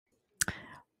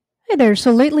Hey there.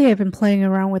 So lately I've been playing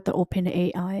around with the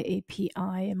OpenAI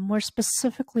API, and more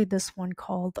specifically this one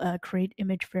called Create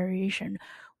Image Variation,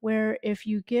 where if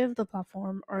you give the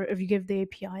platform or if you give the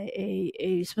API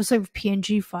a specific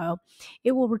PNG file,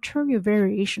 it will return you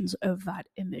variations of that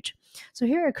image. So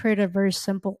here I created a very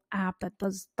simple app that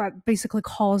basically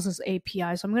calls this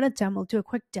API. So I'm going to do a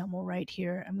quick demo right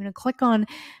here. I'm going to click on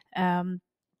um,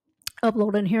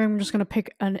 upload, and here I'm just going to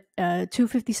pick an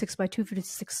 256 by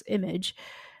 256 image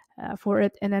for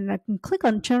it, and then I can click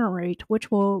on generate, which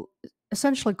will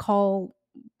essentially call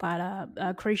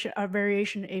that creation a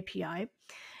variation API.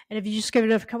 And if you just give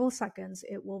it a couple of seconds,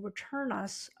 it will return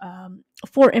us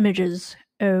 4 images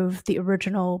of the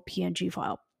original PNG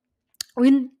file.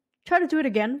 We can try to do it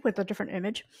again with a different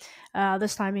image.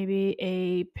 This time, maybe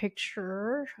a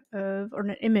picture of or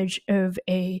an image of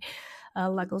a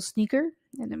Lego sneaker.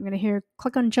 And I'm going to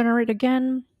click on generate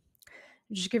again.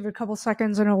 Just give it a couple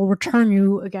seconds and it will return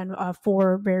you again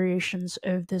 4 variations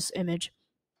of this image.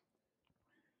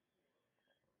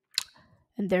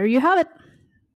 And there you have it.